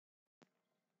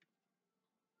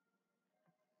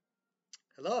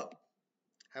Hello,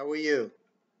 how are you?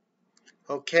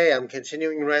 Okay, I'm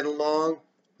continuing right along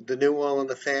with the new All in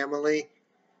the Family.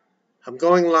 I'm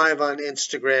going live on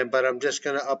Instagram, but I'm just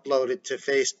going to upload it to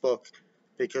Facebook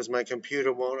because my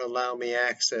computer won't allow me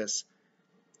access.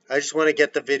 I just want to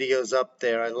get the videos up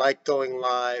there. I like going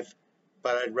live,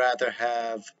 but I'd rather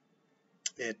have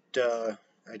it,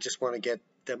 I just want to get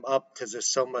them up because there's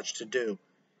so much to do.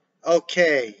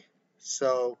 Okay,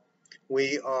 so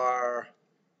we are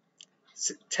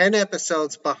 10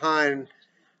 episodes behind,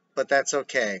 but that's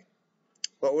okay.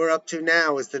 What we're up to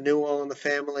now is the new All in the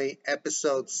Family,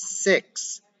 episode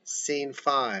 6, scene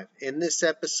 5. In this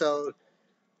episode,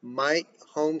 Mike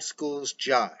homeschools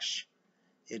Josh.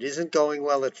 It isn't going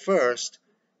well at first,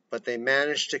 but they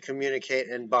manage to communicate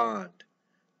and bond.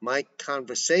 Mike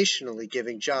conversationally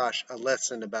giving Josh a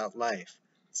lesson about life,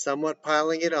 somewhat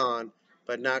piling it on,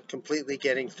 but not completely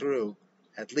getting through,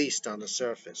 at least on the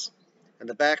surface. And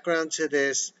the background to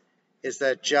this is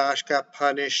that Josh got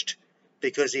punished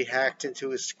because he hacked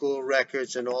into his school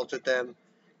records and altered them,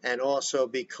 and also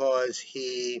because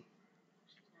he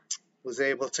was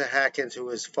able to hack into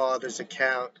his father's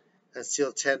account and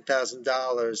steal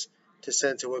 $10,000 to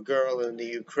send to a girl in the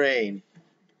Ukraine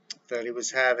that he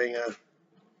was having a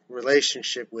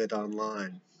relationship with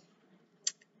online.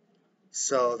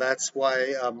 So that's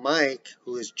why Mike,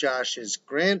 who is Josh's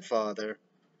grandfather,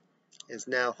 is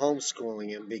now homeschooling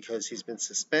him because he's been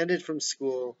suspended from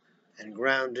school and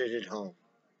grounded at home.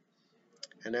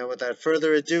 And now, without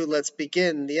further ado, let's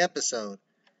begin the episode.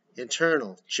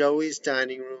 Internal, Joey's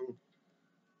dining room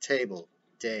table,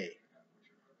 day.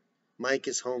 Mike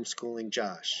is homeschooling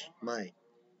Josh. Mike,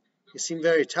 you seem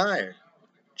very tired.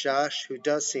 Josh, who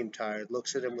does seem tired,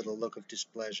 looks at him with a look of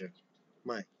displeasure.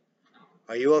 Mike,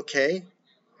 are you okay?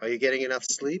 Are you getting enough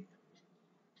sleep?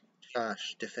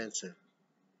 Josh, defensive.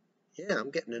 Yeah,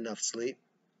 I'm getting enough sleep.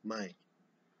 Mike,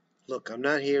 look, I'm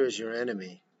not here as your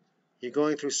enemy. You're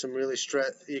going through something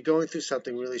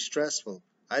really stressful.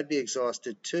 I'd be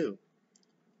exhausted too.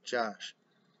 Josh,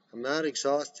 I'm not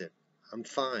exhausted. I'm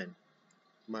fine.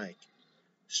 Mike,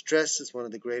 stress is one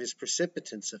of the greatest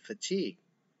precipitants of fatigue.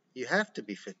 You have to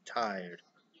be tired.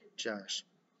 Josh,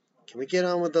 can we get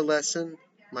on with the lesson?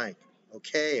 Mike,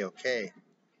 okay.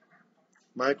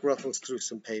 Mike ruffles through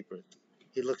some papers.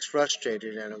 He looks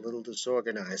frustrated and a little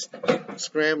disorganized,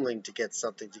 scrambling to get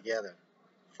something together.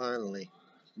 Finally,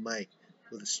 Mike,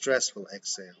 with a stressful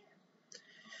exhale.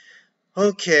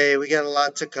 Okay, we got a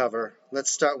lot to cover.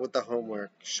 Let's start with the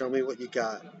homework. Show me what you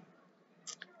got.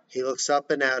 He looks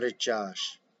up and out at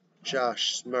Josh.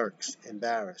 Josh smirks,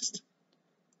 embarrassed.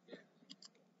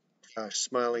 Josh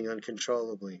smiling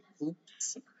uncontrollably.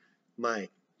 Oops.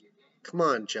 Mike, come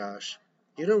on, Josh.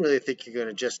 You don't really think you're going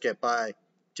to just get by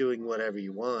doing whatever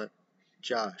you want.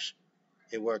 Josh,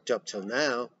 it worked up till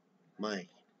now. Mike,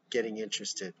 getting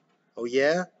interested. Oh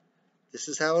yeah? This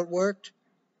is how it worked?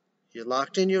 You're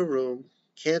locked in your room,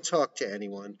 can't talk to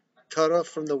anyone, cut off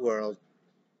from the world.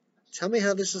 Tell me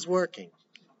how this is working.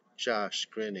 Josh,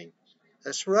 grinning.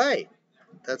 That's right.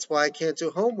 That's why I can't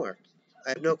do homework. I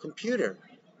have no computer.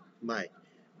 Mike,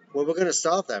 well, we're going to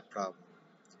solve that problem.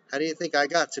 How do you think I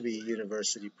got to be a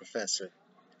university professor?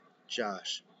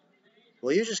 Josh,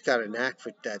 well, you just got a knack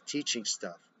for that teaching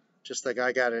stuff, just like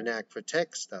I got a knack for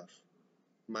tech stuff.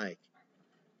 Mike,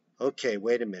 okay,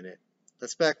 wait a minute.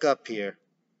 Let's back up here.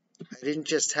 I didn't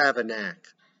just have a knack.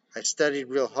 I studied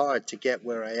real hard to get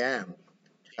where I am.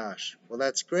 Josh, well,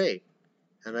 that's great.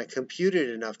 And I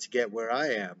computed enough to get where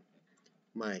I am.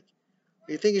 Mike,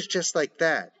 you think it's just like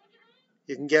that?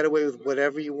 You can get away with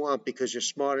whatever you want because you're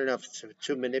smart enough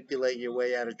to manipulate your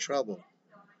way out of trouble.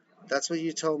 That's what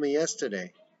you told me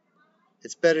yesterday.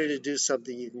 It's better to do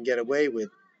something you can get away with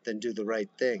than do the right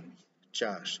thing.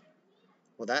 Josh,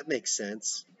 well, that makes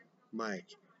sense. Mike,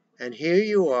 and here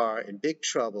you are in big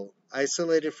trouble,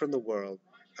 isolated from the world,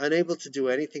 unable to do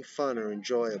anything fun or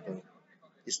enjoyable.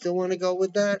 You still want to go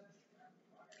with that?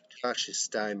 Josh is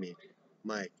stymied.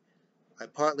 Mike, I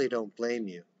partly don't blame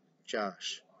you.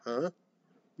 Josh, huh?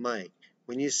 Mike,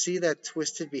 when you see that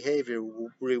twisted behavior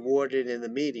rewarded in the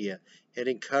media, it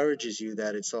encourages you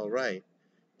that it's all right.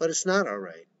 But it's not all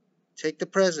right. Take the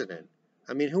president.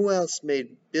 I mean, who else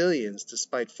made billions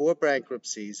despite 4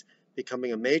 bankruptcies,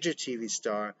 becoming a major TV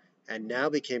star, and now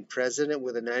became president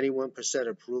with a 91%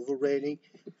 approval rating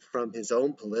from his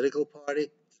own political party,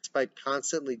 despite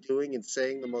constantly doing and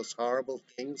saying the most horrible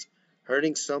things,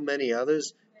 hurting so many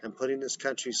others, and putting this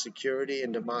country's security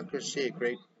and democracy at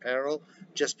great peril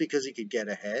just because he could get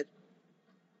ahead?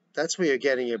 That's where you're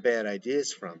getting your bad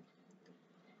ideas from.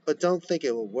 But don't think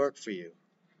it will work for you.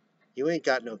 You ain't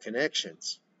got no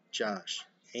connections. Josh,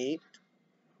 ain't?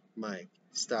 Mike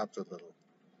stopped a little.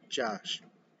 Josh,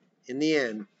 in the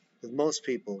end, with most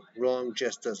people, wrong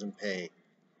just doesn't pay.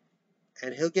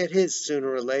 And he'll get his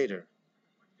sooner or later.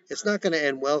 It's not going to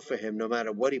end well for him no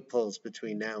matter what he pulls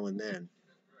between now and then.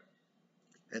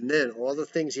 And then all the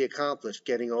things he accomplished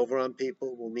getting over on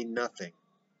people will mean nothing.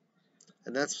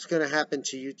 And that's what's going to happen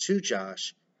to you too,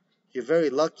 Josh. You're very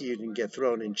lucky you didn't get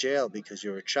thrown in jail because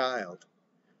you're a child.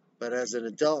 But as an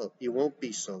adult, you won't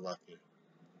be so lucky.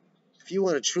 If you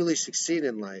want to truly succeed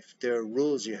in life, there are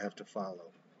rules you have to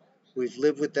follow. We've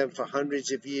lived with them for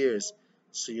hundreds of years,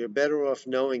 so you're better off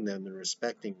knowing them and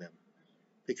respecting them.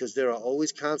 Because there are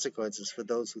always consequences for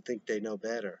those who think they know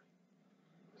better.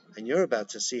 And you're about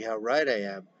to see how right I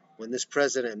am when this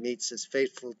president meets his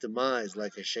fateful demise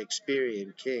like a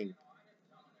Shakespearean king.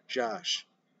 Josh,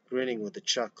 grinning with a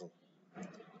chuckle.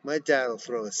 My dad'll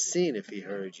throw a scene if he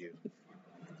heard you.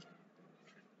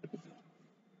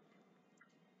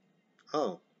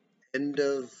 Oh, end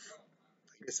of...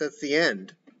 I guess that's the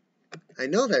end. I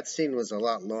know that scene was a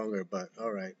lot longer, but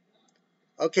alright.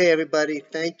 Okay, everybody,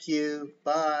 thank you.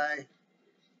 Bye.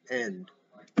 End.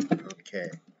 Okay.